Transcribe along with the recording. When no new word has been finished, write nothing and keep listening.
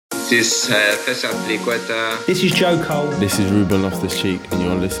This is Faisal Triqueta. This is Joe Cole. This is Ruben Loftus-Cheek, and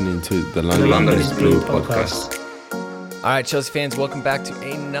you're listening to the London is Blue podcast. All right, Chelsea fans, welcome back to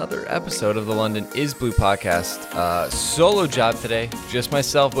another episode of the London is Blue podcast. Solo job today, just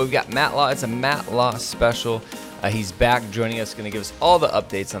myself, but we've got Matt Law. It's a Matt Law special. He's back joining us, going to give us all the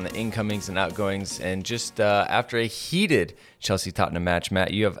updates on the incomings and outgoings. And just after a heated Chelsea-Tottenham match,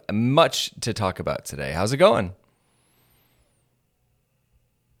 Matt, you have much to talk about today. How's it going?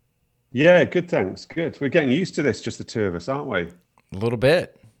 Yeah, good, thanks. Good. We're getting used to this, just the two of us, aren't we? A little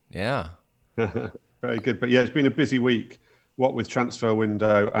bit, yeah. Very good. But yeah, it's been a busy week, what with transfer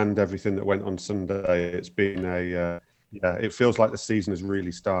window and everything that went on Sunday. It's been it feels like the season has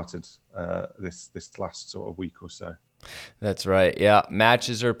really started this last sort of week or so. That's right. Yeah,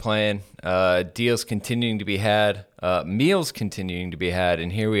 matches are playing, deals continuing to be had, meals continuing to be had,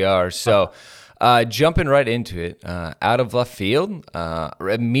 and here we are. So jumping right into it, out of left field,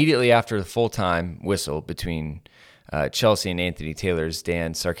 immediately after the full-time whistle between Chelsea and Anthony Taylor, as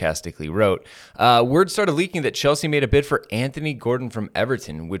Dan sarcastically wrote, word started leaking that Chelsea made a bid for Anthony Gordon from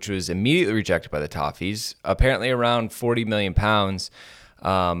Everton, which was immediately rejected by the Toffees, apparently around £40 million.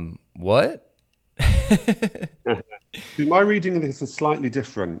 What? My reading of this is slightly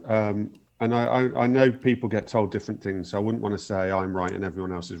different. And I know people get told different things, so I wouldn't want to say I'm right and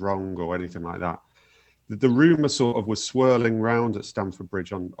everyone else is wrong or anything like that. The rumour sort of was swirling round at Stamford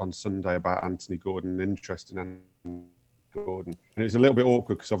Bridge on Sunday about Anthony Gordon, interest in Anthony Gordon. And it was a little bit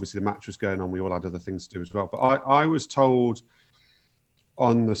awkward because obviously the match was going on. We all had other things to do as well. But I was told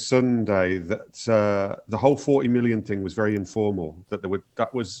on the Sunday that the whole 40 million thing was very informal, that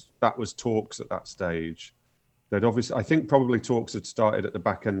that was talks at that stage. They'd obviously, I think probably talks had started at the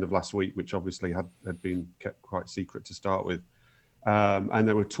back end of last week, which obviously had been kept quite secret to start with. And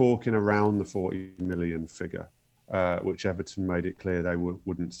they were talking around the 40 million figure, which Everton made it clear they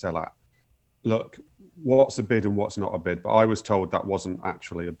wouldn't sell at. Look, what's a bid and what's not a bid? But I was told that wasn't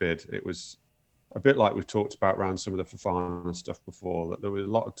actually a bid. It was a bit like we've talked about around some of the Fofana stuff before, that there were a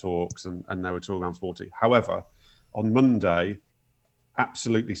lot of talks and they were talking around 40. However, on Monday,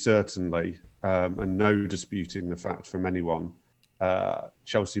 absolutely certainly, and no disputing the fact from anyone,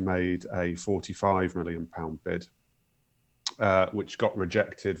 Chelsea made a £45 million bid, which got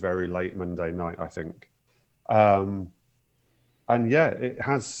rejected very late Monday night, I think. And yeah, it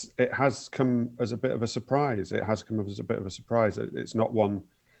has come as a bit of a surprise. It's not one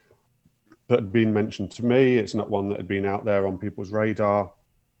that had been mentioned to me. It's not one that had been out there on people's radar.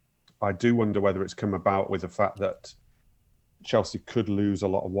 I do wonder whether it's come about with the fact that Chelsea could lose a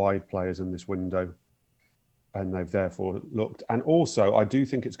lot of wide players in this window, and they've therefore looked. And also, I do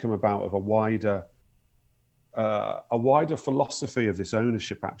think it's come about of a wider philosophy of this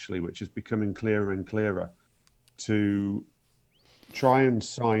ownership, actually, which is becoming clearer and clearer, to try and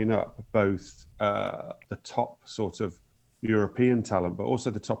sign up both the top sort of European talent, but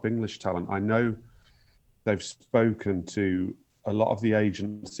also the top English talent. I know they've spoken to a lot of the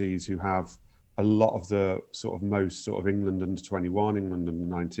agencies who have a lot of the sort of most sort of England under 21, England under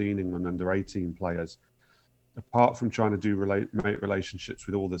 19, England under 18 players. Apart from trying to make relationships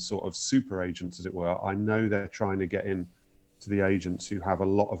with all the sort of super agents, as it were, I know they're trying to get in to the agents who have a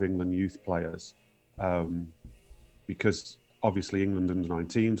lot of England youth players, because obviously England under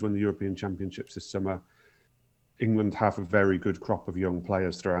 19s won the European Championships this summer. England have a very good crop of young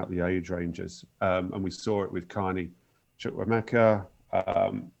players throughout the age ranges, and we saw it with Carney Chukwuemeka.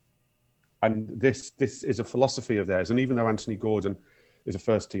 And this is a philosophy of theirs. And even though Anthony Gordon is a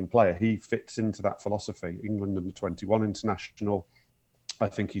first-team player, he fits into that philosophy. England under 21 international. I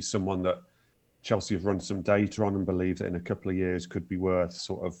think he's someone that Chelsea have run some data on and believe that in a couple of years could be worth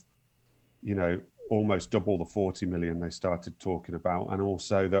sort of, almost double the 40 million they started talking about. And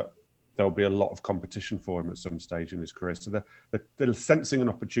also that there'll be a lot of competition for him at some stage in his career. So they're sensing an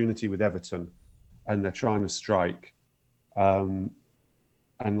opportunity with Everton, and they're trying to strike.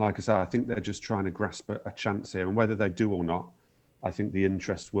 And like I said, I think they're just trying to grasp a chance here. And whether they do or not, I think the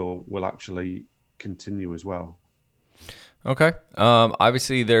interest will actually continue as well. Okay.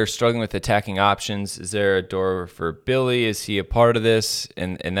 Obviously, they're struggling with attacking options. Is there a door for Billy? Is he a part of this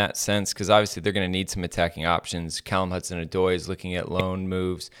in that sense? Because obviously, they're going to need some attacking options. Callum Hudson-Odoi is looking at loan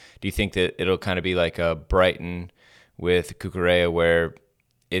moves. Do you think that it'll kind of be like a Brighton with Cucurella, where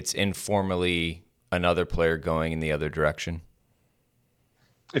it's informally another player going in the other direction?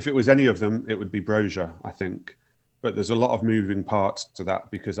 If it was any of them, it would be Broja, I think. But there's a lot of moving parts to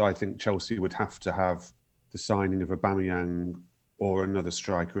that, because I think Chelsea would have to have the signing of Aubameyang or another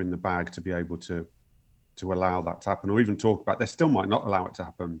striker in the bag to be able to allow that to happen, or even talk about. They still might not allow it to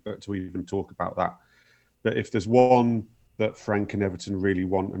happen, but to even talk about that. But if there's one that Frank and Everton really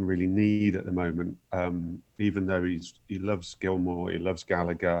want and really need at the moment. Even though he loves Gilmour, he loves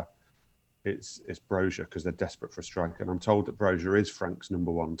Gallagher, it's Brozier because they're desperate for a striker. And I'm told that Brozier is Frank's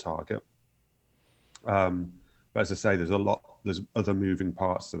number one target. But as I say, there's other moving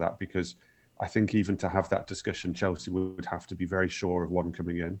parts to that, because I think even to have that discussion, Chelsea would have to be very sure of one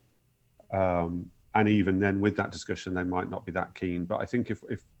coming in. And even then, with that discussion, they might not be that keen. But I think if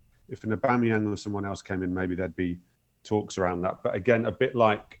an Aubameyang or someone else came in, maybe there'd be talks around that. But again, a bit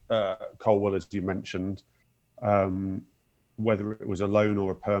like Colwill, as you mentioned, whether it was a loan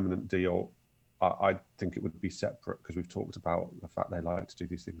or a permanent deal, I think it would be separate, because we've talked about the fact they like to do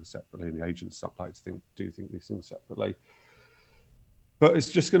these things separately, and the agents like to do these things separately. But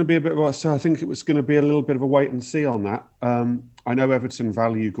it's just going to be a bit of so I think it was going to be a little bit of a wait and see on that. I know Everton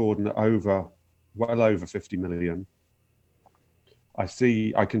value Gordon at well over 50 million. I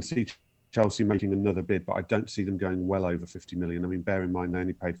can see Chelsea making another bid, but I don't see them going well over 50 million. I mean, bear in mind they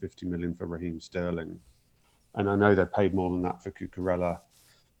only paid 50 million for Raheem Sterling, and I know they paid more than that for Cucurella.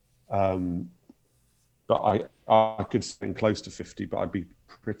 But I could spend close to 50, but I'd be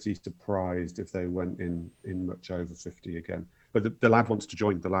pretty surprised if they went in much over 50 again. But the lad wants to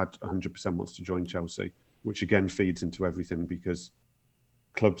join. The lad 100% wants to join Chelsea, which again feeds into everything, because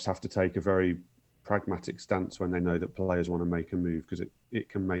clubs have to take a very pragmatic stance when they know that players want to make a move, because it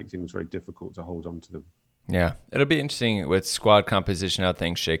can make things very difficult to hold on to them. Yeah, it'll be interesting with squad composition, how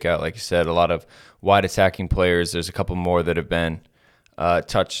things shake out. Like you said, a lot of wide attacking players. There's a couple more that have been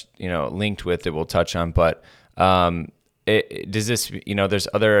linked with that we'll touch on. But does this, there's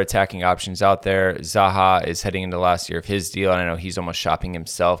other attacking options out there. Zaha is heading into the last year of his deal, and I know he's almost shopping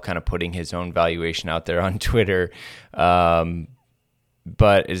himself, kind of putting his own valuation out there on Twitter.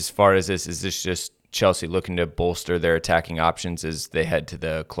 But as far as this, is this just Chelsea looking to bolster their attacking options as they head to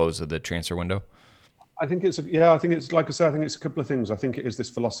the close of the transfer window? I think it's like I said, I think it's a couple of things. I think it is this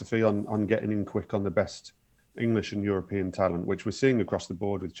philosophy on getting in quick on the best English and European talent, which we're seeing across the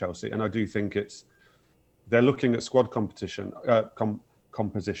board with Chelsea. And I do think they're looking at squad composition.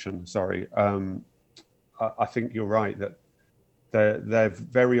 Sorry, I think you're right that they're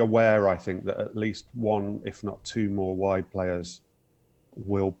very aware. I think that at least one, if not two more wide players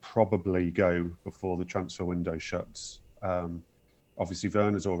will probably go before the transfer window shuts. Obviously,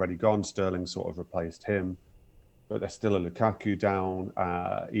 Werner's already gone. Sterling sort of replaced him, but there's still a Lukaku down.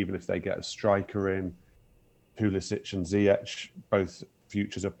 Even if they get a striker in, Pulisic and Ziyech, both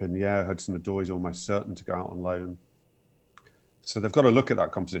futures up in the air. Hudson-Odoi is almost certain to go out on loan. So they've got to look at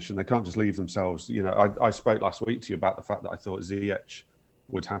that composition. They can't just leave themselves. I spoke last week to you about the fact that I thought Ziyech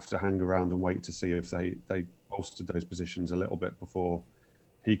would have to hang around and wait to see if they bolstered those positions a little bit before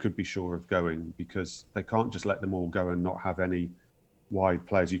he could be sure of going, because they can't just let them all go and not have any wide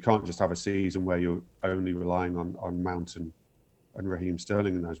players. You can't just have a season where you're only relying on Mount and Raheem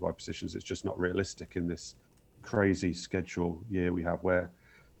Sterling in those wide positions. It's just not realistic in this crazy schedule year we have, where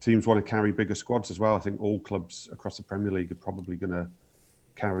teams want to carry bigger squads as well. I think all clubs across the Premier League are probably going to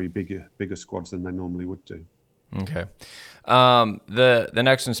carry bigger squads than they normally would do. Okay. The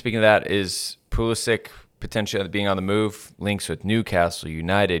next one, speaking of that, is Pulisic potentially being on the move, links with Newcastle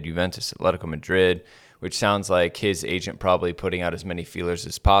United, Juventus, Atletico Madrid, which sounds like his agent probably putting out as many feelers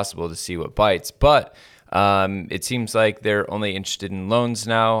as possible to see what bites. But it seems like they're only interested in loans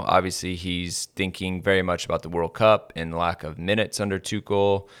now. Obviously, he's thinking very much about the World Cup and lack of minutes under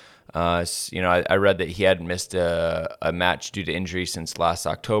Tuchel. I read that he hadn't missed a match due to injury since last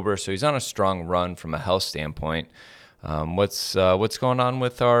October, so he's on a strong run from a health standpoint. What's going on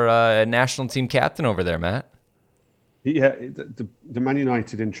with our national team captain over there, Matt? Yeah, the Man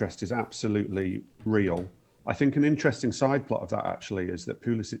United interest is absolutely real. I think an interesting side plot of that actually is that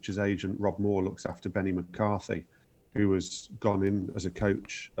Pulisic's agent, Rob Moore, looks after Benny McCarthy, who has gone in as a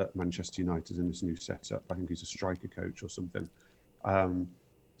coach at Manchester United in this new setup. I think he's a striker coach or something.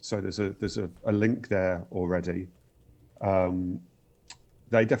 So there's a link there already.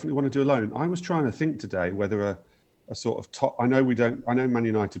 They definitely want to do a loan. I was trying to think today whether a sort of top. I know Man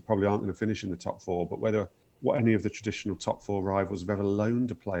United probably aren't going to finish in the top four, but what any of the traditional top four rivals have ever loaned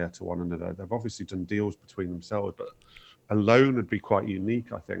a player to one another. They've obviously done deals between themselves, but a loan would be quite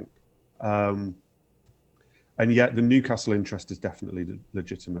unique, I think. And yet the Newcastle interest is definitely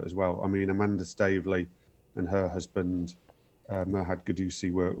legitimate as well. I mean, Amanda Staveley and her husband, Merhad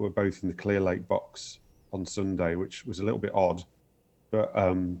Gadusi, were both in the Clear Lake box on Sunday, which was a little bit odd. But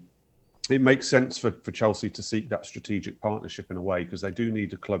it makes sense for Chelsea to seek that strategic partnership in a way, because they do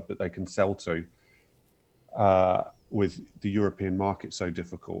need a club that they can sell to. With the European market so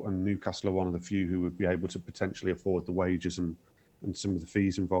difficult, and Newcastle are one of the few who would be able to potentially afford the wages and some of the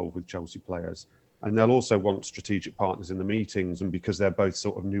fees involved with Chelsea players. And they'll also want strategic partners in the meetings. And because they're both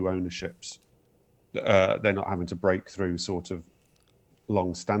sort of new ownerships, they're not having to break through sort of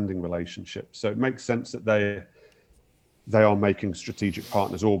long-standing relationships. So it makes sense that they are making strategic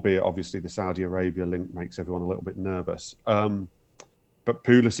partners, albeit obviously the Saudi Arabia link makes everyone a little bit nervous. But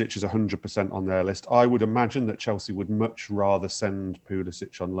Pulisic is 100% on their list. I would imagine that Chelsea would much rather send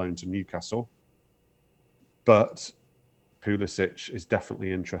Pulisic on loan to Newcastle. But Pulisic is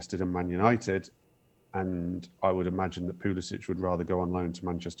definitely interested in Man United. And I would imagine that Pulisic would rather go on loan to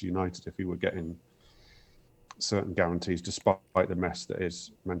Manchester United if he were getting certain guarantees, despite the mess that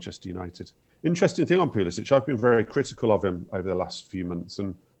is Manchester United. Interesting thing on Pulisic, I've been very critical of him over the last few months,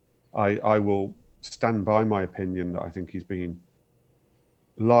 and I will stand by my opinion that I think he's been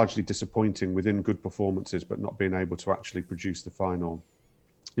largely disappointing within good performances, but not being able to actually produce the final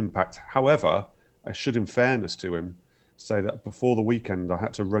impact. However, I should, in fairness to him, say that before the weekend, I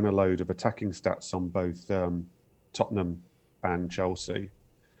had to run a load of attacking stats on both Tottenham and Chelsea.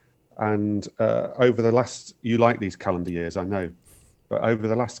 And over the last, you like these calendar years, I know, but over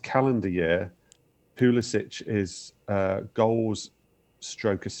the last calendar year, Pulisic is goals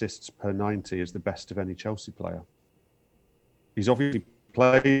stroke assists per 90 is the best of any Chelsea player. He's obviously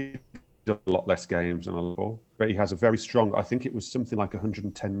played a lot less games than Liverpool, but he has a very strong, I think it was something like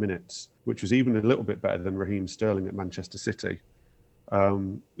 110 minutes, which was even a little bit better than Raheem Sterling at Manchester City.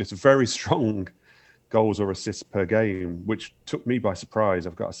 It's a very strong goals or assists per game, which took me by surprise,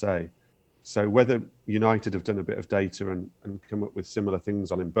 I've got to say. So whether United have done a bit of data and come up with similar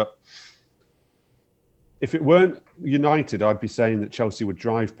things on him, but if it weren't United, I'd be saying that Chelsea would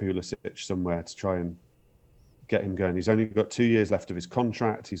drive Pulisic somewhere to try and get him going. He's only got 2 years left of his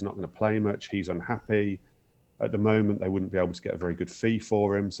contract. He's not going to play much. He's unhappy. At the moment, they wouldn't be able to get a very good fee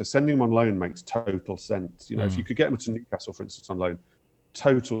for him. So sending him on loan makes total sense. You know, if you could get him to Newcastle, for instance, on loan,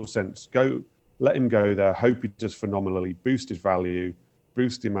 total sense. Go, let him go there. Hope he does phenomenally. Boost his value.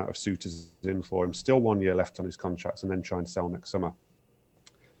 Boost the amount of suitors in for him. Still 1 year left on his contract, and then try and sell next summer.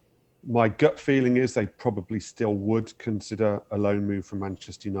 My gut feeling is they probably still would consider a loan move from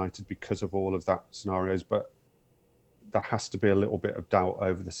Manchester United because of all of that scenarios, but there has to be a little bit of doubt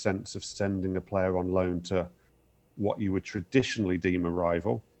over the sense of sending a player on loan to what you would traditionally deem a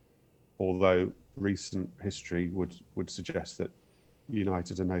rival, although recent history would suggest that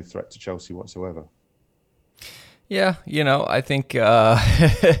United are no threat to Chelsea whatsoever. Yeah, you know, I think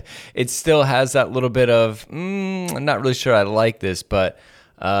it still has that little bit of, I'm not really sure I like this, but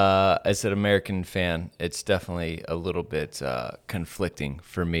as an American fan, it's definitely a little bit conflicting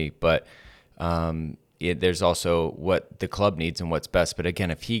for me. But there's also what the club needs and what's best. But again,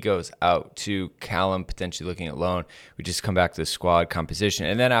 if he goes out to Callum, potentially looking at loan, we just come back to the squad composition.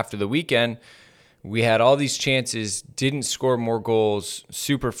 And then after the weekend, we had all these chances, didn't score more goals,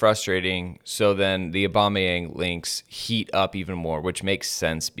 super frustrating. So then the Aubameyang links heat up even more, which makes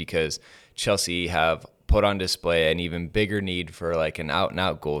sense because Chelsea have put on display an even bigger need for like an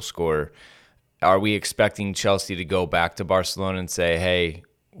out-and-out goal scorer. Are we expecting Chelsea to go back to Barcelona and say, hey,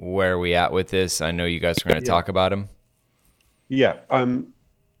 where are we at with this? I know you guys are going to talk about him. Yeah.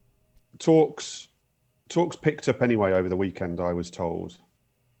 Talks picked up anyway over the weekend, I was told.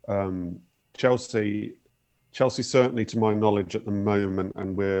 Chelsea certainly, to my knowledge at the moment,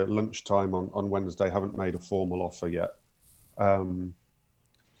 and we're lunchtime on Wednesday, haven't made a formal offer yet.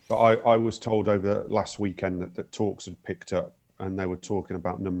 But I was told over last weekend that talks had picked up, and they were talking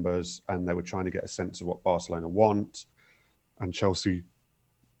about numbers, and they were trying to get a sense of what Barcelona want. And Chelsea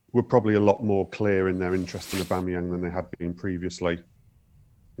were probably a lot more clear in their interest in Aubameyang than they had been previously,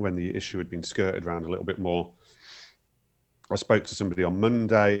 when the issue had been skirted around a little bit more. I spoke to somebody on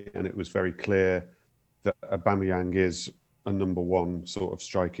Monday, and it was very clear that Aubameyang is a number one sort of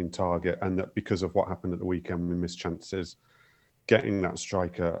striking target, and that because of what happened at the weekend with missed chances, getting that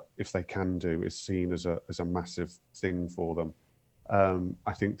striker, if they can do, is seen as a massive thing for them.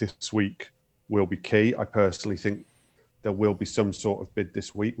 I think this week will be key. I personally think there will be some sort of bid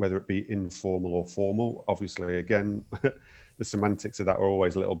this week, whether it be informal or formal. Obviously, again, the semantics of that are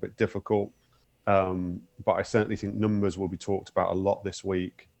always a little bit difficult. But I certainly think numbers will be talked about a lot this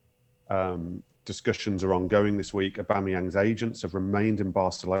week. Discussions are ongoing this week. Aubameyang's agents have remained in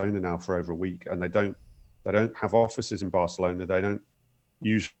Barcelona now for over a week, and they don't have offices in Barcelona. They don't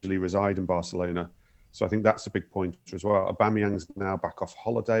usually reside in Barcelona. So I think that's a big pointer as well. Aubameyang's now back off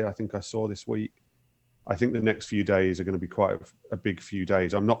holiday, I think I saw this week. I think the next few days are going to be quite a big few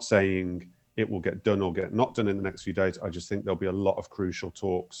days. I'm not saying it will get done or get not done in the next few days. I just think there'll be a lot of crucial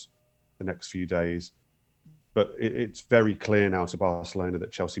talks the next few days. But it's very clear now to Barcelona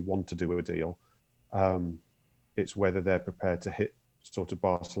that Chelsea want to do a deal. It's whether they're prepared to hit sort of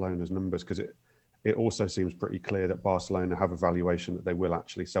Barcelona's numbers, because it also seems pretty clear that Barcelona have a valuation that they will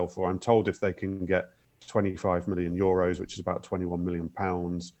actually sell for. I'm told if they can get 25 million euros, which is about 21 million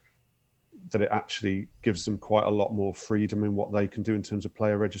pounds, that it actually gives them quite a lot more freedom in what they can do in terms of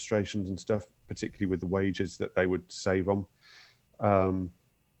player registrations and stuff, particularly with the wages that they would save on.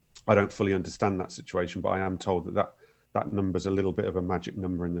 I don't fully understand that situation, but I am told that number's a little bit of a magic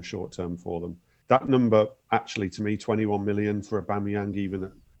number in the short term for them. That number, actually, to me, 21 million for Aubameyang, even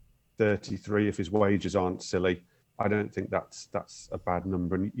at 33, if his wages aren't silly, I don't think that's a bad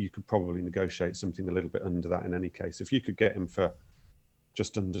number. And you could probably negotiate something a little bit under that in any case. If you could get him for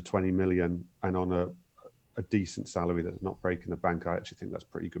just under 20 million and on a decent salary that's not breaking the bank, I actually think that's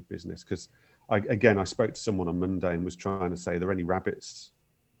pretty good business. Because, I spoke to someone on Monday and was trying to say, are there any rabbits,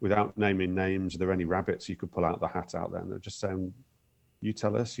 without naming names, are there any rabbits you could pull out the hat out there? And they're just saying, you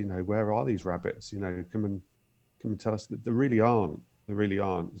tell us, where are these rabbits? Come and tell us. There really aren't. There really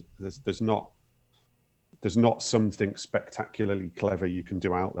aren't. There's not something spectacularly clever you can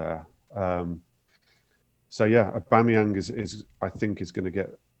do out there. So yeah, Aubameyang is I think is going to get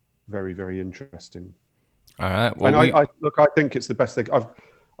very, very interesting. All right. Well, and I think it's the best thing.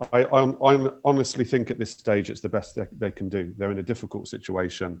 I honestly think at this stage it's the best they can do. They're in a difficult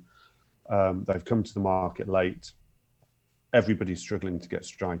situation. They've come to the market late. Everybody's struggling to get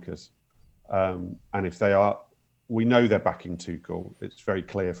strikers. And if they are, we know they're backing Tuchel. It's very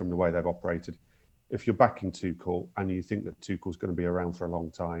clear from the way they've operated. If you're backing Tuchel and you think that Tuchel's going to be around for a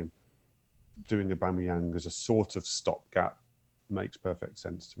long time, doing Aubameyang as a sort of stopgap makes perfect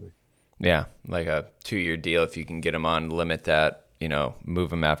sense to me. Yeah, like a 2-year deal if you can get him on, limit that,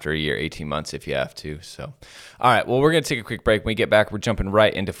 move him after a year, 18 months if you have to. So, all right, well, we're going to take a quick break. When we get back, we're jumping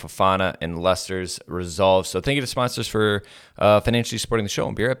right into Fofana and Leicester's resolve. So thank you to sponsors for financially supporting the show,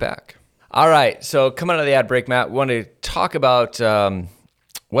 and be right back. All right, so coming out of the ad break, Matt, we want to talk about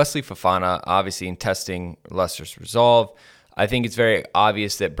Wesley Fofana, obviously in testing Leicester's resolve. I think it's very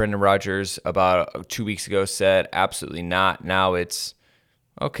obvious that Brendan Rodgers about 2 weeks ago said absolutely not. Now it's,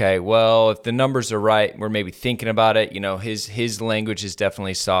 okay, well, if the numbers are right, we're maybe thinking about it. His language is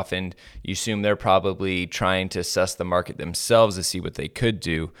definitely softened. You assume they're probably trying to assess the market themselves to see what they could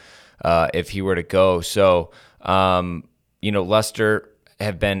do if he were to go. So, Leicester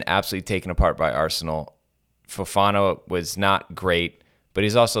have been absolutely taken apart by Arsenal. Fofana was not great, but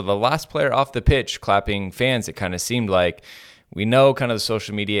he's also the last player off the pitch clapping fans, it kind of seemed like. We know kind of the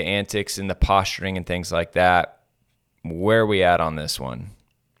social media antics and the posturing and things like that. Where are we at on this one?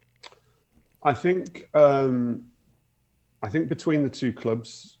 I think between the two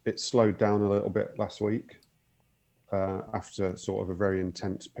clubs, it slowed down a little bit last week after sort of a very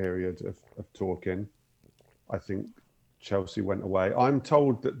intense period of talking. I think Chelsea went away. I'm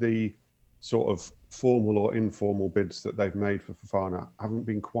told that the sort of formal or informal bids that they've made for Fofana haven't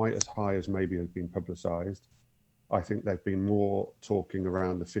been quite as high as maybe has been publicised. I think they've been more talking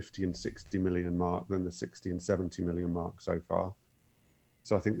around the 50 and 60 million mark than the 60 and 70 million mark so far.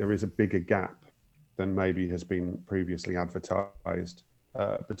 So I think there is a bigger gap than maybe has been previously advertised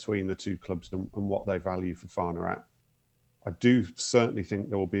between the two clubs and what they value Fofana at. I do certainly think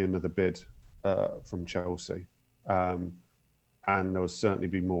there will be another bid from Chelsea. And there will certainly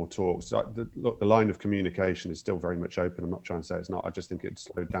be more talks. The line of communication is still very much open. I'm not trying to say it's not. I just think it's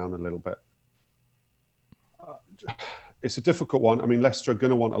slowed down a little bit. It's a difficult one. I mean, Leicester are going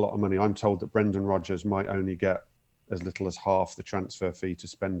to want a lot of money. I'm told that Brendan Rodgers might only get as little as half the transfer fee to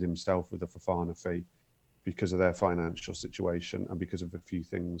spend himself with the Fofana fee because of their financial situation and because of a few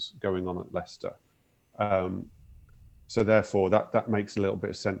things going on at Leicester. So therefore, that makes a little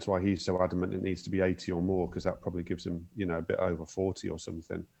bit of sense why he's so adamant it needs to be 80 or more, because that probably gives him, a bit over 40 or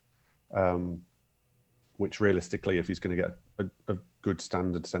something. Which realistically, if he's going to get a good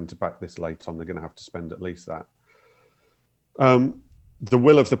standard centre-back this late on, they're going to have to spend at least that. The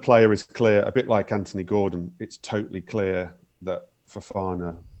will of the player is clear, a bit like Anthony Gordon. It's totally clear that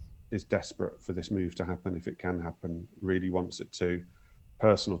Fofana is desperate for this move to happen, if it can happen, really wants it to.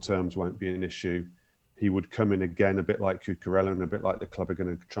 Personal terms won't be an issue. He would come in again, a bit like Cucurella and a bit like the club are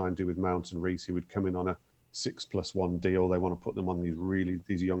going to try and do with Mount and Reece. He would come in on a 6+1 deal. They want to put them on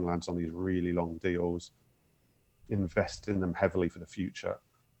these young lads on these really long deals, invest in them heavily for the future.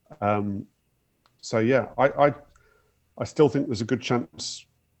 So yeah, I still think there's a good chance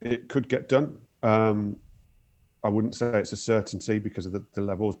it could get done. I wouldn't say it's a certainty because of the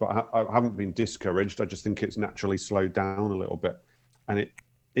levels, but I haven't been discouraged. I just think it's naturally slowed down a little bit. And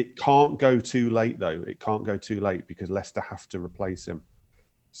it can't go too late, though. It can't go too late because Leicester have to replace him.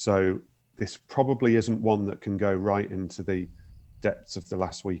 So this probably isn't one that can go right into the depths of the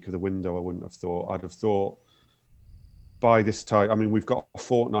last week of the window, I wouldn't have thought. I'd have thought by this time, I mean, we've got a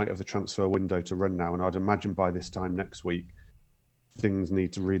fortnight of the transfer window to run now, and I'd imagine by this time next week, things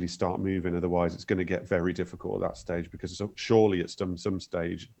need to really start moving. Otherwise, it's going to get very difficult at that stage, because surely at some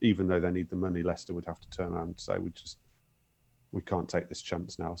stage, even though they need the money, Leicester would have to turn around and say, we can't take this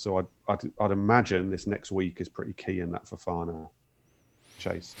chance now. So I'd imagine this next week is pretty key in that Fofana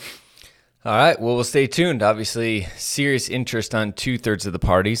chase. All right. Well, we'll stay tuned. Obviously, serious interest on 2/3 of the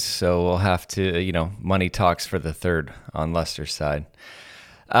parties. So we'll have to, money talks for the third on Leicester's side.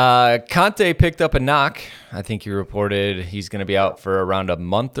 Conte picked up a knock. I think he reported he's going to be out for around a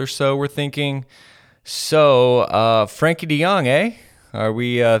month or so, we're thinking. So, Frankie de Jong, eh? Are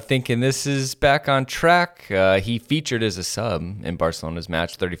we thinking this is back on track? He featured as a sub in Barcelona's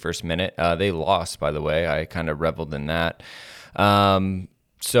match, 31st minute. They lost, by the way. I kind of reveled in that.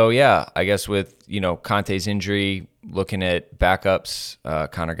 So, yeah, I guess with, Conte's injury, looking at backups,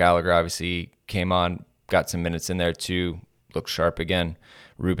 Conor Gallagher obviously came on, got some minutes in there too, looked sharp again.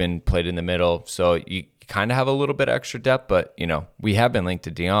 Ruben played in the middle. So you kind of have a little bit extra depth, but, we have been linked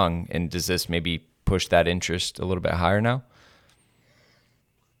to de Jong. And does this maybe push that interest a little bit higher now?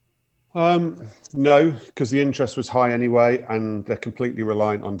 No, because the interest was high anyway, and they're completely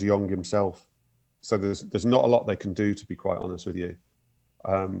reliant on de Jong himself. So there's not a lot they can do, to be quite honest with you.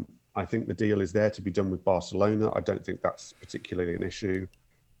 I think the deal is there to be done with Barcelona. I don't think that's particularly an issue.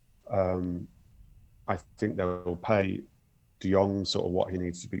 I think they'll pay de Jong sort of what he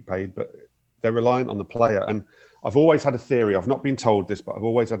needs to be paid, but they're reliant on the player. And I've always had a theory, I've not been told this, but I've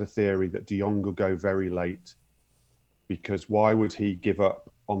always had a theory that de Jong will go very late, because why would he give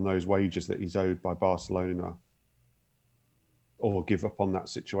up on those wages that he's owed by Barcelona, or give up on that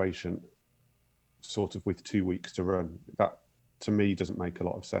situation sort of with 2 weeks to run? That, to me, doesn't make a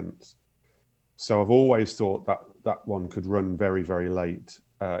lot of sense. So I've always thought that one could run very, very late,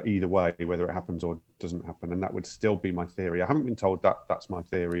 either way, whether it happens or doesn't happen. And that would still be my theory. I haven't been told that. That's my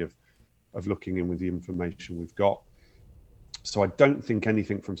theory of looking in with the information we've got. So I don't think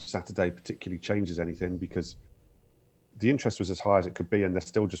anything from Saturday particularly changes anything, because the interest was as high as it could be, and they're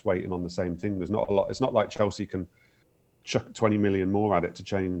still just waiting on the same thing. There's not a lot. It's not like Chelsea can chuck 20 million more at it to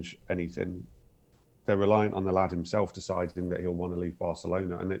change anything. They're reliant on the lad himself deciding that he'll want to leave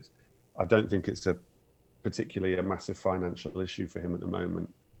Barcelona, and I don't think it's particularly a massive financial issue for him at the moment.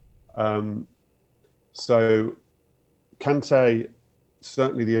 So Kante,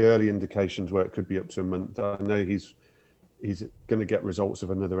 certainly the early indications were it could be up to a month. I know he's going to get results of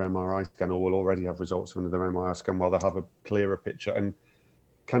another MRI scan, or will already have results of another MRI scan while they'll have a clearer picture. And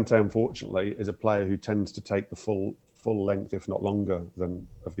Kante, unfortunately, is a player who tends to take the full length, if not longer,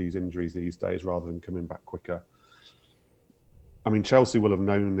 of these injuries these days, rather than coming back quicker. I mean, Chelsea will have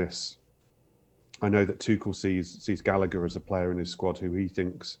known this. I know that Tuchel sees Gallagher as a player in his squad who he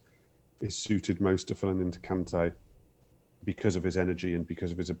thinks is suited most to filling into Kante because of his energy and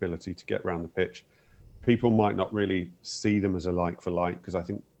because of his ability to get around the pitch. People might not really see them as a like for like, because I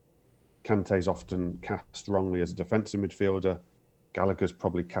think Kante's often cast wrongly as a defensive midfielder. Gallagher's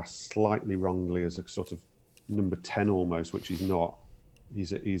probably cast slightly wrongly as a sort of number 10 almost, which he's not.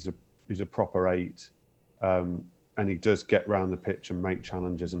 He's a proper 8, and he does get round the pitch and make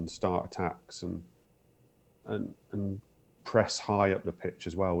challenges and start attacks and press high up the pitch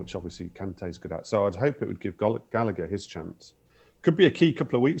as well, which obviously Kante's good at. So I'd hope it would give Gallagher his chance. Could be a key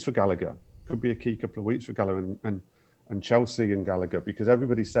couple of weeks for Gallagher. And Chelsea and Gallagher, because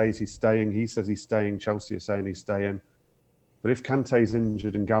everybody says he's staying. He says he's staying. Chelsea are saying he's staying. But if Kante's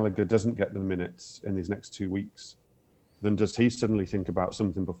injured and Gallagher doesn't get the minutes in these next 2 weeks, then does he suddenly think about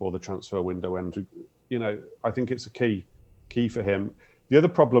something before the transfer window ends? I think it's a key for him. The other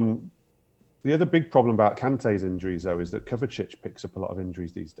big problem about Kante's injuries, though, is that Kovacic picks up a lot of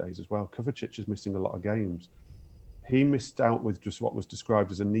injuries these days as well. Kovacic is missing a lot of games. He missed out with just what was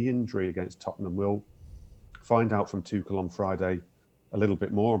described as a knee injury against Tottenham. We'll find out from Tuchel on Friday a little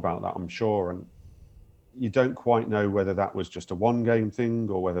bit more about that, I'm sure. And you don't quite know whether that was just a one-game thing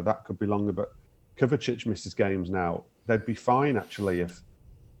or whether that could be longer. But Kovacic misses games now. They'd be fine, actually, if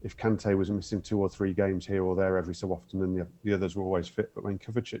Kante was missing 2 or 3 games here or there every so often and the others were always fit. But when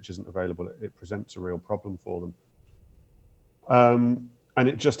Kovacic isn't available, it presents a real problem for them. And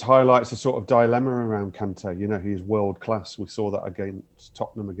it just highlights a sort of dilemma around Kante. He is world class. We saw that against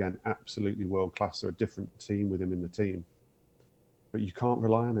Tottenham again, absolutely world class. They're a different team with him in the team. But you can't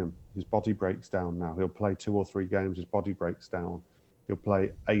rely on him. His body breaks down now. He'll play 2 or 3 games, his body breaks down. He'll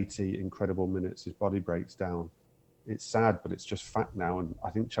play 80 incredible minutes, his body breaks down. It's sad, but it's just fact now. And I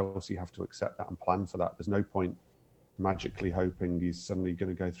think Chelsea have to accept that and plan for that. There's no point magically hoping he's suddenly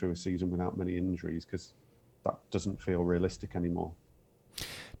going to go through a season without many injuries, because that doesn't feel realistic anymore.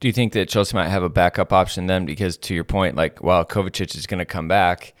 Do you think that Chelsea might have a backup option then? Because to your point, like, while Kovacic is going to come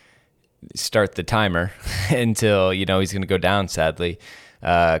back, start the timer until, he's going to go down, sadly.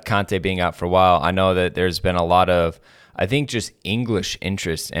 Conte being out for a while. I know that there's been a lot of, I think, just English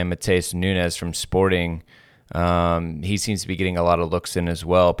interest in Mateus Nunes from Sporting. He seems to be getting a lot of looks in as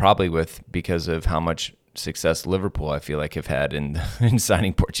well, probably because of how much success Liverpool, I feel like, have had in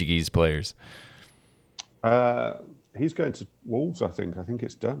signing Portuguese players. He's going to Wolves, I think. I think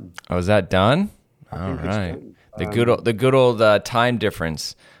it's done. Oh, is that done? All right. The good old time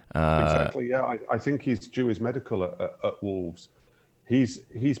difference. Exactly. Yeah, I think he's due his medical at Wolves. He's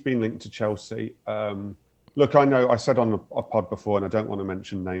been linked to Chelsea. Look, I know I said on a pod before, and I don't want to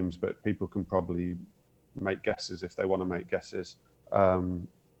mention names, but people can probably make guesses if they want to make guesses.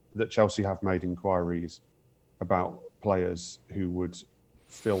 That Chelsea have made inquiries about players who would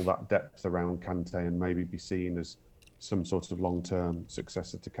fill that depth around Kante and maybe be seen as some sort of long-term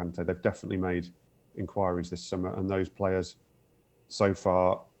successor to Kante. They've definitely made inquiries this summer, and those players so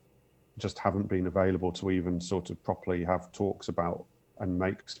far just haven't been available to even sort of properly have talks about and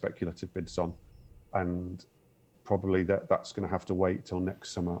make speculative bids on. And probably that's going to have to wait till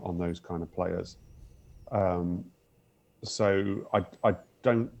next summer on those kind of players. So I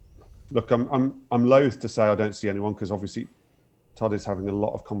don't look. I'm loath to say I don't see anyone, because obviously Todd is having a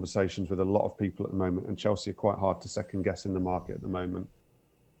lot of conversations with a lot of people at the moment, and Chelsea are quite hard to second guess in the market at the moment.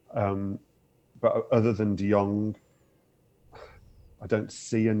 But other than De Jong, I don't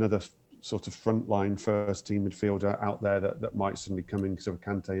see another sort of frontline first team midfielder out there that might suddenly come in because of a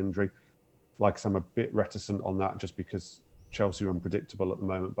Kante injury. Like, I'm a bit reticent on that just because Chelsea are unpredictable at the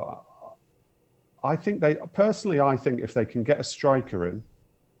moment. But I think I think if they can get a striker in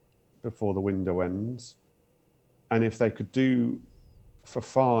before the window ends, and if they could do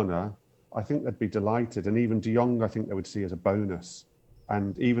Fofana, I think they'd be delighted. And even De Jong, I think they would see as a bonus.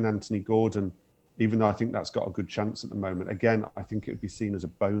 And even Anthony Gordon, even though I think that's got a good chance at the moment, again, I think it would be seen as a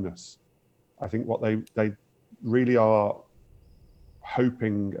bonus. I think what they really are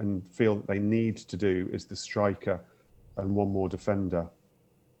hoping and feel that they need to do is the striker and one more defender.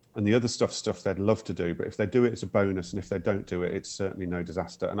 And the other stuff they'd love to do, but if they do it, it's a bonus. And if they don't do it, it's certainly no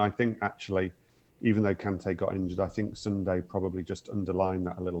disaster. And I think actually, even though Kante got injured, I think Sunday probably just underlined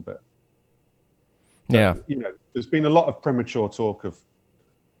that a little bit. Yeah. There's been a lot of premature talk of,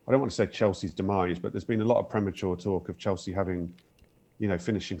 I don't want to say Chelsea's demise, but there's been a lot of premature talk of Chelsea having,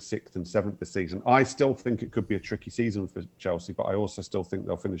 finishing 6th and 7th this season. I still think it could be a tricky season for Chelsea, but I also still think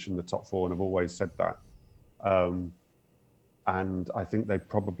they'll finish in the top 4, and I've always said that. And I think they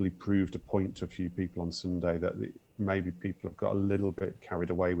probably proved a point to a few people on Sunday that maybe people have got a little bit carried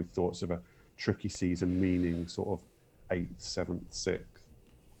away with thoughts of a tricky season, meaning sort of 8th, 7th, 6th.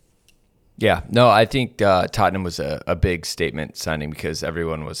 Yeah, no, I think Tottenham was a big statement signing because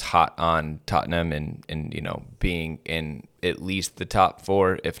everyone was hot on Tottenham and being in at least the top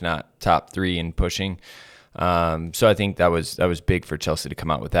 4, if not top 3, and pushing. So I think that was big for Chelsea to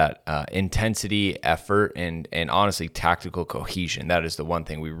come out with that intensity, effort, and honestly tactical cohesion. That is the one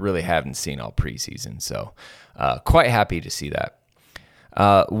thing we really haven't seen all preseason. So quite happy to see that.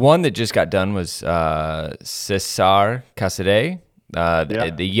 One that just got done was Cesar Casadei.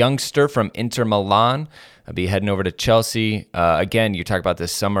 The youngster from Inter Milan will be heading over to Chelsea. Again, you talk about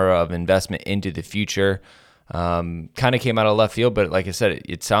this summer of investment into the future. Kind of came out of left field, but like I said,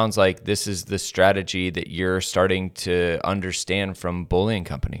 it sounds like this is the strategy that you're starting to understand from Boehly &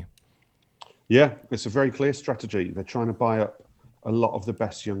 Company. Yeah, it's a very clear strategy. They're trying to buy up a lot of the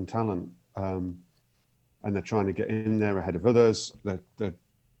best young talent, and they're trying to get in there ahead of others. They're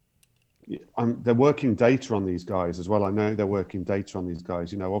working data on these guys as well. I know they're working data on these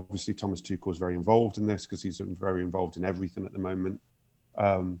guys. Obviously Thomas Tuchel is very involved in this because he's very involved in everything at the moment.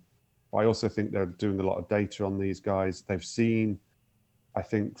 I also think they're doing a lot of data on these guys. They've seen, I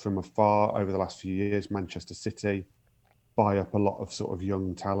think, from afar over the last few years, Manchester City buy up a lot of sort of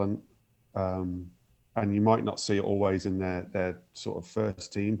young talent. And you might not see it always in their sort of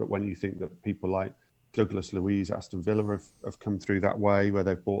first team, but when you think that people like Douglas Luiz, Aston Villa have come through that way, where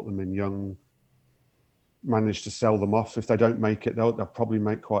they've bought them in young, managed to sell them off. If they don't make it, they'll probably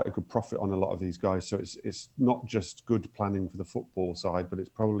make quite a good profit on a lot of these guys. So it's not just good planning for the football side, but it's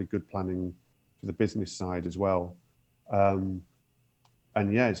probably good planning for the business side as well. And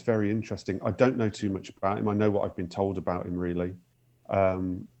yeah, it's very interesting. I don't know too much about him. I know what I've been told about him, really.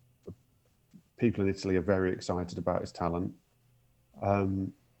 People in Italy are very excited about his talent.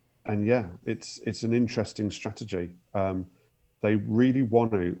 And yeah, it's an interesting strategy. They really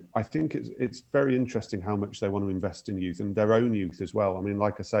want to. I think it's very interesting how much they want to invest in youth and their own youth as well. I mean,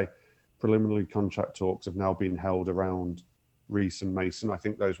 like I say, preliminary contract talks have now been held around Reece and Mason. I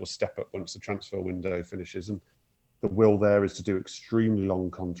think those will step up once the transfer window finishes. And the will there is to do extremely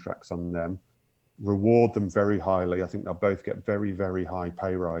long contracts on them, reward them very highly. I think they'll both get very, very high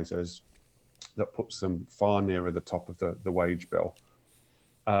pay rises that puts them far nearer the top of the wage bill.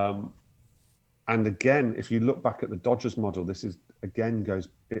 And again, if you look back at the Dodgers model, this is again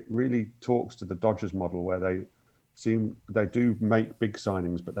it really talks to the Dodgers model where they do make big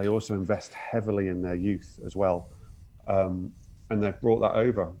signings, but they also invest heavily in their youth as well. And they've brought that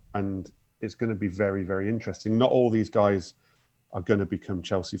over, and it's going to be very, very interesting. Not all these guys are going to become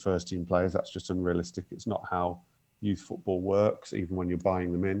Chelsea first team players. That's just unrealistic. It's not how youth football works, even when you're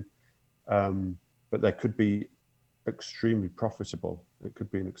buying them in. But they could be extremely profitable. It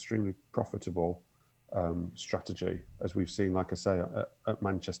could be an extremely profitable strategy, as we've seen, like I say, at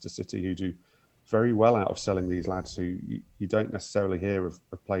Manchester City, who do very well out of selling these lads who you don't necessarily hear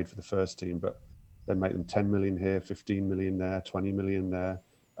have played for the first team, but they make them 10 million here, 15 million there, 20 million there.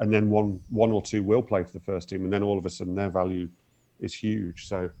 And then one or two will play for the first team. And then all of a sudden their value is huge.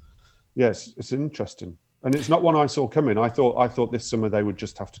 So yes, it's interesting. And it's not one I saw coming. I thought this summer they would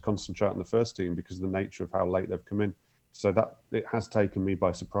just have to concentrate on the first team because of the nature of how late they've come in. So that it has taken me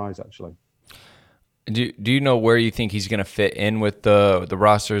by surprise, actually. Do you know where you think he's going to fit in with the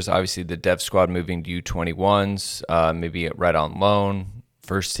rosters? Obviously, the dev squad moving to U21s, maybe right on loan,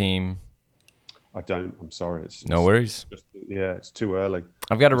 first team. I don't. I'm sorry. No worries. It's too early.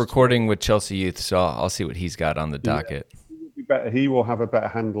 I've got a recording with Chelsea Youth, so I'll see what he's got on the docket. He will have a better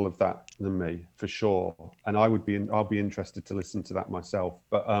handle of that than me, for sure. And I'll be interested to listen to that myself.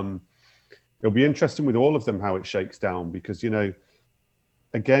 But it'll be interesting with all of them how it shakes down because,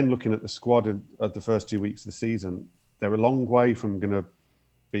 again, looking at the squad at the first 2 weeks of the season, they're a long way from going to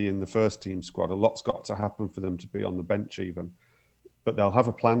be in the first team squad. A lot's got to happen for them to be on the bench even. But they'll have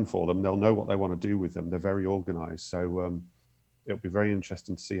a plan for them. They'll know what they want to do with them. They're very organised. So it'll be very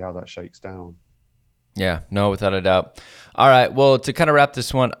interesting to see how that shakes down. Yeah, no, without a doubt. All right, well, to kind of wrap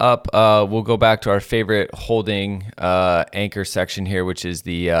this one up, we'll go back to our favorite holding anchor section here, which is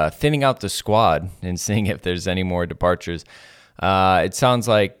the thinning out the squad and seeing if there's any more departures. It sounds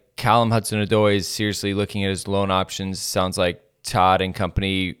like Callum Hudson-Odoi is seriously looking at his loan options. Sounds like Todd and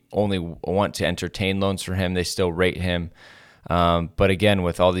company only want to entertain loans for him. They still rate him. But again,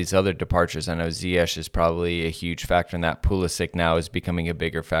 with all these other departures, I know Ziyech is probably a huge factor in that. Pulisic now is becoming a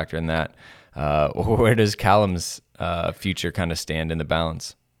bigger factor in that. Where does Callum's future kind of stand in the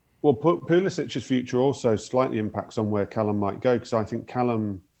balance? Well, Pulisic's future also slightly impacts on where Callum might go, because I think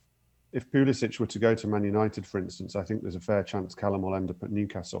Callum, if Pulisic were to go to Man United, for instance, I think there's a fair chance Callum will end up at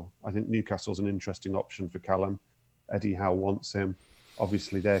Newcastle. I think Newcastle's an interesting option for Callum. Eddie Howe wants him.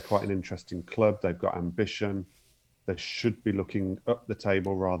 Obviously, they're quite an interesting club. They've got ambition. They should be looking up the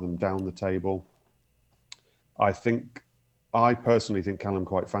table rather than down the table. I personally think Callum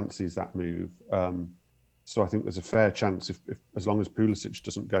quite fancies that move. So I think there's a fair chance, if as long as Pulisic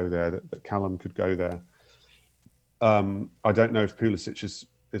doesn't go there, that Callum could go there. I don't know if Pulisic is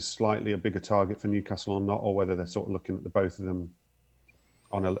slightly a bigger target for Newcastle or not, or whether they're sort of looking at the both of them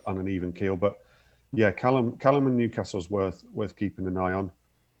on an even keel. But yeah, Callum and Newcastle's worth keeping an eye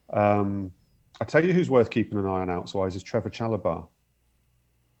on. I tell you who's worth keeping an eye on outside is Trevor Chalobah.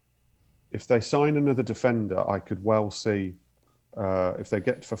 If they sign another defender, I could well see, if they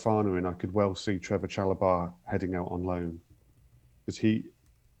get Fofana in, I could well see Trevor Chalobah heading out on loan. Because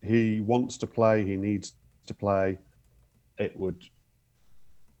he wants to play, he needs to play.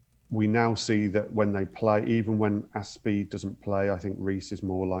 We now see that when they play, even when Aspie doesn't play, I think Reece is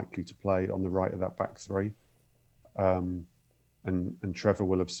more likely to play on the right of that back three. And Trevor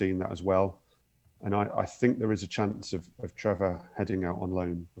will have seen that as well. And I think there is a chance of Trevor heading out on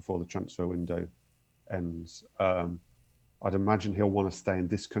loan before the transfer window ends. I'd imagine he'll want to stay in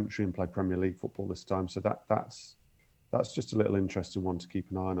this country and play Premier League football this time. So that's just a little interesting one to keep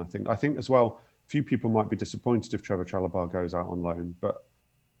an eye on. I think as well, a few people might be disappointed if Trevor Chalobah goes out on loan, but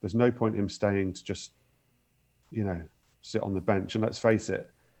there's no point in him staying to just, sit on the bench. And let's face it,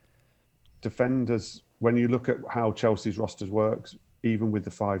 defenders, when you look at how Chelsea's rosters works, even with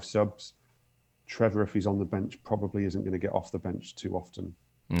the 5 subs, Trevor, if he's on the bench, probably isn't going to get off the bench too often.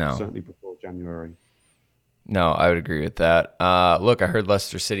 No. Certainly before January. No, I would agree with that. Look, I heard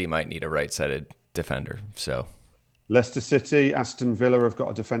Leicester City might need a right-sided defender. So, Leicester City, Aston Villa have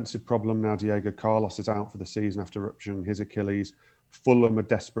got a defensive problem now. Diego Carlos is out for the season after rupturing his Achilles. Fulham are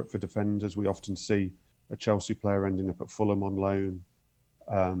desperate for defenders. We often see a Chelsea player ending up at Fulham on loan.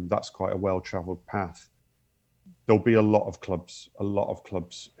 That's quite a well-travelled path. There'll be a lot of clubs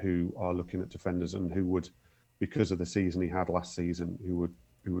who are looking at defenders and who would, because of the season he had last season, who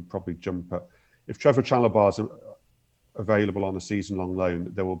would probably jump at. If Trevor Chalobah's available on a season-long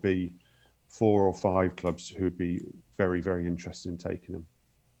loan, there will be 4 or 5 clubs who would be very, very interested in taking him.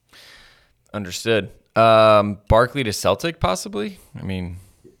 Understood. Barkley to Celtic, possibly? I mean...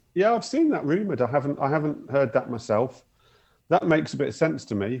 Yeah, I've seen that rumoured. I haven't heard that myself. That makes a bit of sense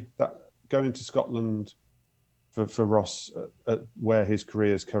to me, that going to Scotland for Ross at where his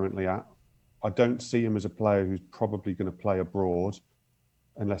career is currently at. I don't see him as a player who's probably going to play abroad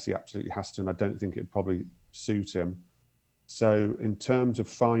unless he absolutely has to, and I don't think it'd probably suit him. So in terms of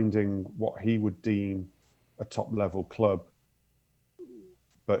finding what he would deem a top-level club,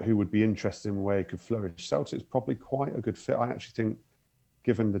 but who would be interested in where he could flourish, Celtic's probably quite a good fit. I actually think,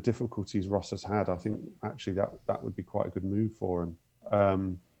 given the difficulties Ross has had, I think actually that would be quite a good move for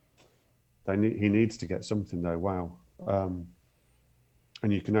him. He needs to get something though. Wow.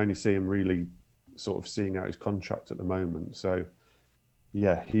 And you can only see him really sort of seeing out his contract at the moment. So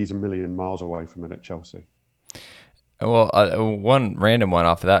yeah, he's a million miles away from it at Chelsea. Well, one random one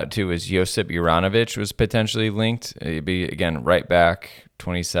off of that too is Josip Juranovic was potentially linked. It'd be, again, right back,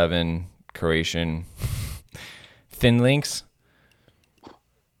 27, Croatian, thin links. Do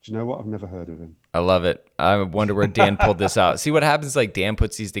you know what? I've never heard of him. I love it. I wonder where Dan pulled this out. See what happens, like Dan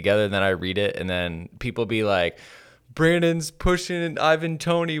puts these together, and then I read it, and then people be like, Brandon's pushing Ivan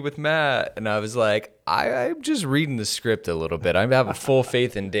Toney with Matt. And I was like, I'm just reading the script a little bit. I have a full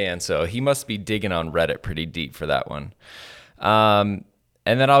faith in Dan, so he must be digging on Reddit pretty deep for that one. And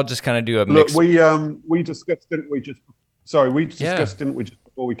then I'll just kind of do a mix. Look, we discussed, didn't we, didn't we, just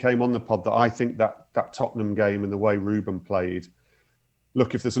before we came on the pod, that I think that Tottenham game and the way Ruben played,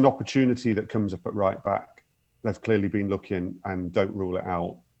 look, if there's an opportunity that comes up at right back, they've clearly been looking and don't rule it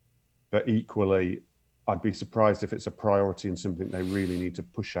out. But equally, I'd be surprised if it's a priority and something they really need to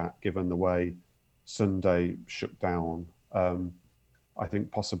push at, given the way Sunday shook down. I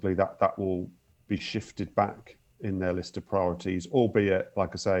think possibly that will be shifted back in their list of priorities, albeit, like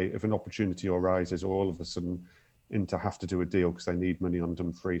I say, if an opportunity arises or all of a sudden Inter have to do a deal because they need money on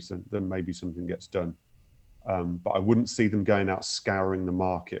Dumfries, then maybe something gets done. But I wouldn't see them going out scouring the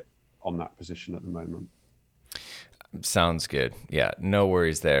market on that position at the moment. Sounds good. Yeah, no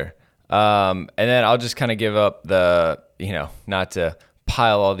worries there. And then I'll just kind of give up the, not to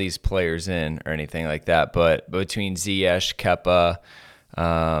pile all these players in or anything like that, but between Ziyech, Kepa,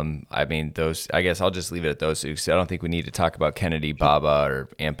 I mean, those, I guess I'll just leave it at those two, because I don't think we need to talk about Kennedy, Baba, or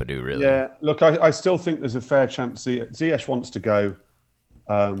Ampadu, really. Yeah, look, I still think there's a fair chance Ziyech wants to go.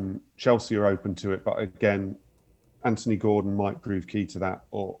 Chelsea are open to it, but again, Anthony Gordon might prove key to that,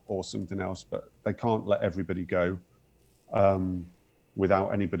 or something else, but they can't let everybody go without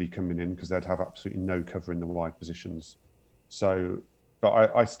anybody coming in, because they'd have absolutely no cover in the wide positions. So,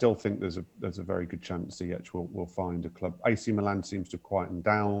 but I still think there's a very good chance Ziyech will find a club. AC Milan seems to have quietened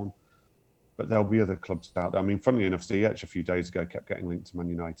down, but there'll be other clubs out there. I mean, funnily enough, Ziyech a few days ago kept getting linked to Man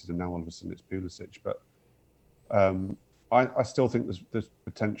United, and now all of a sudden it's Pulisic. But I still think there's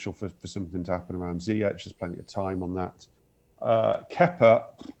potential for something to happen around Ziyech. There's plenty of time on that. Kepa,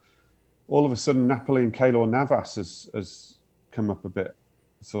 all of a sudden, Napoli and Keylor Navas has come up a bit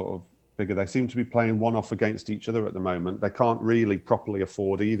sort of bigger. They seem to be playing one off against each other at the moment. They can't really properly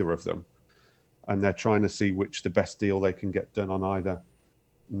afford either of them. And they're trying to see which the best deal they can get done on either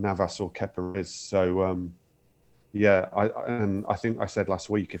Navas or Kepa is. So, I think I said last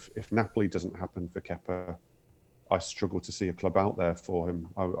week, if Napoli doesn't happen for Kepa, I struggle to see a club out there for him.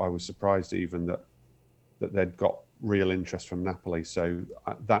 I was surprised even that they'd got real interest from Napoli. So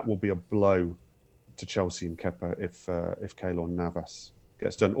that will be a blow to Chelsea and Kepa if Keylor Navas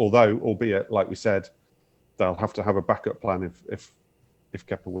gets done. Although, albeit, like we said, they'll have to have a backup plan if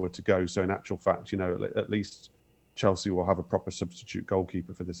Kepa were to go. So in actual fact, at least Chelsea will have a proper substitute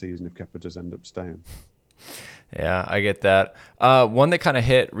goalkeeper for the season if Kepa does end up staying. Yeah, I get that. One that kind of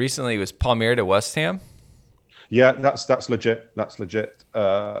hit recently was Palmieri to West Ham. Yeah, that's legit. That's legit.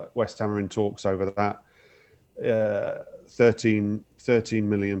 West Ham are in talks over that. 13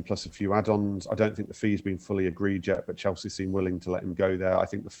 million plus a few add-ons. I don't think the fee's been fully agreed yet, but Chelsea seem willing to let him go there. I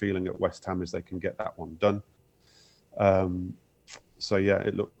think the feeling at West Ham is they can get that one done. So yeah,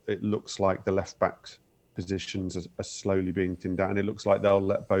 it looks like the left back positions are slowly being thinned down. It looks like they'll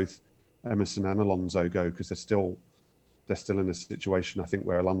let both Emerson and Alonso go, because they're still in a situation, I think,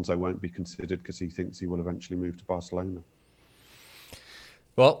 where Alonso won't be considered because he thinks he will eventually move to Barcelona.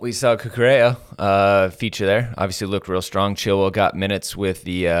 Well, we saw Cucurella feature there. Obviously looked real strong. Chilwell got minutes with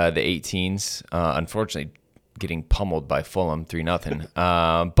the 18s. Unfortunately, getting pummeled by Fulham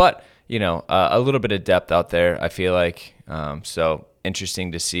 3-0. But, a little bit of depth out there, I feel like. So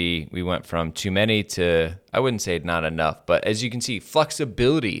interesting to see. We went from too many to, I wouldn't say not enough. But as you can see,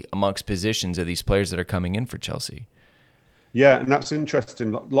 flexibility amongst positions of these players that are coming in for Chelsea. Yeah, and that's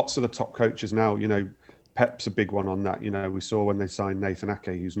interesting. Lots of the top coaches now, Pep's a big one on that. We saw when they signed Nathan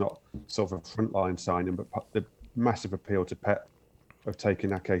Ake, who's not sort of a frontline signing, but the massive appeal to Pep of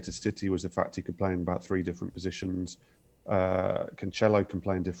taking Ake to City was the fact he could play in about 3 different positions. Cancelo can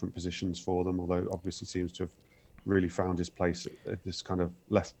play in different positions for them, although obviously seems to have really found his place at this kind of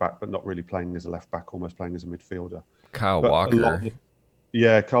left back, but not really playing as a left back, almost playing as a midfielder. Kyle Walker.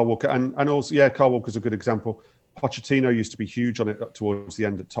 Kyle Walker. And also, Kyle Walker's a good example. Pochettino used to be huge on it towards the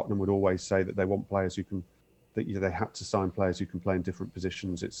end. At Tottenham would always say that they want players who can, they had to sign players who can play in different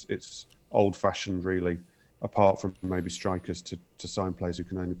positions. It's old-fashioned, really, apart from maybe strikers, to sign players who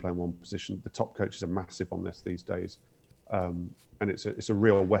can only play in one position. The top coaches are massive on this these days. And it's a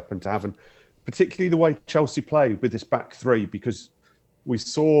real weapon to have. And particularly the way Chelsea play with this back three, because we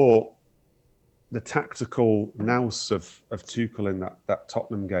saw the tactical nous of Tuchel in that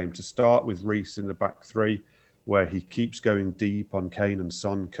Tottenham game, to start with Reece in the back three, where he keeps going deep on Kane and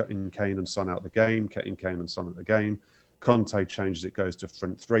Son, cutting Kane and Son out of the game, cutting Kane and Son out of the game. Conte changes it, goes to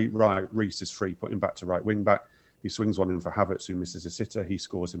front three. Right, Reece is free, put him back to right wing back. He swings one in for Havertz, who misses a sitter. He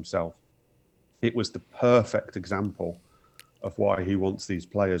scores himself. It was the perfect example of why he wants these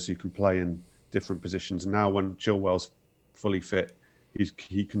players who can play in different positions. Now, when Chilwell's fully fit,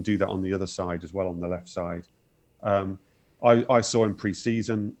 he can do that on the other side as well, on the left side. I saw in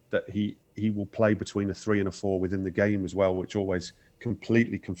pre-season that he will play between a 3 and a 4 within the game as well, which always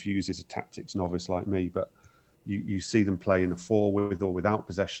completely confuses a tactics novice like me. But you see them play in a 4 with or without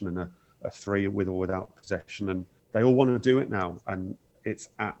possession, and a 3 with or without possession, and they all want to do it now, and it's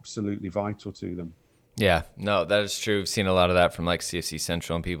absolutely vital to them. Yeah, no, that is true. We've seen a lot of that from like CFC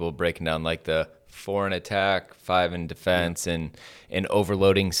Central and people breaking down like the 4 in attack, 5 in defense, and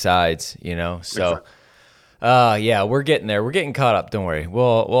overloading sides, So, Exactly. Yeah, we're getting there. We're getting caught up. Don't worry.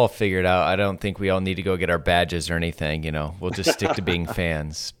 We'll figure it out. I don't think we all need to go get our badges or anything. We'll just stick to being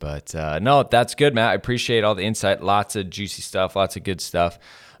fans. But no, that's good, Matt. I appreciate all the insight. Lots of juicy stuff. Lots of good stuff.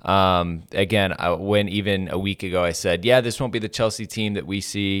 Again, when even a week ago I said, yeah, this won't be the Chelsea team that we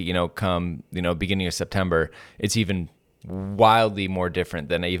see, come, beginning of September. It's even wildly more different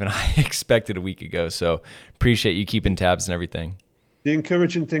than I expected a week ago. So appreciate you keeping tabs and everything. The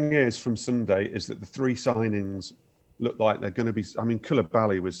encouraging thing is from Sunday is that the 3 signings look like they're going to be. I mean,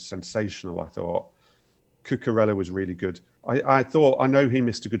 Koulibaly was sensational, I thought. Cucurella was really good. I know he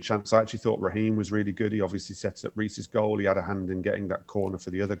missed a good chance. I actually thought Raheem was really good. He obviously set up Reece's goal. He had a hand in getting that corner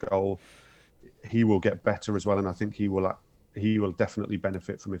for the other goal. He will get better as well, and I think he will definitely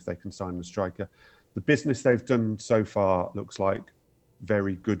benefit from if they can sign the striker. The business they've done so far looks like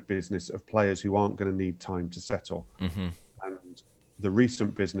very good business of players who aren't going to need time to settle. Mm-hmm. And the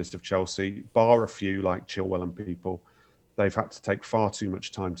recent business of Chelsea, bar a few like Chilwell and people, they've had to take far too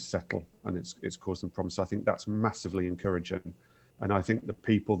much time to settle, and it's caused them problems. So I think that's massively encouraging. And I think the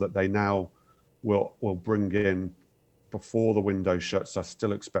people that they now will bring in before the window shuts, I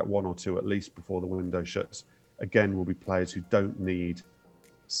still expect 1 or 2 at least before the window shuts, again, will be players who don't need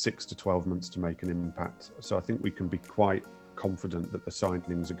 6 to 12 months to make an impact. So I think we can be quite confident that the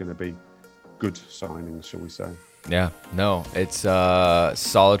signings are going to be good signings, shall we say. Yeah, no, it's a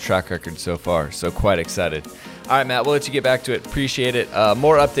solid track record so far, so quite excited. All right, Matt, we'll let you get back to it. Appreciate it.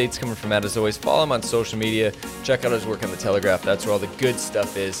 More updates coming from Matt as always. Follow him on social media. Check out his work on The Telegraph. That's where all the good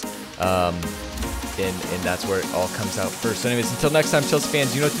stuff is, and that's where it all comes out first. So anyways, until next time, Chelsea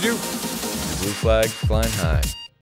fans, you know what to do. Blue flag flying high.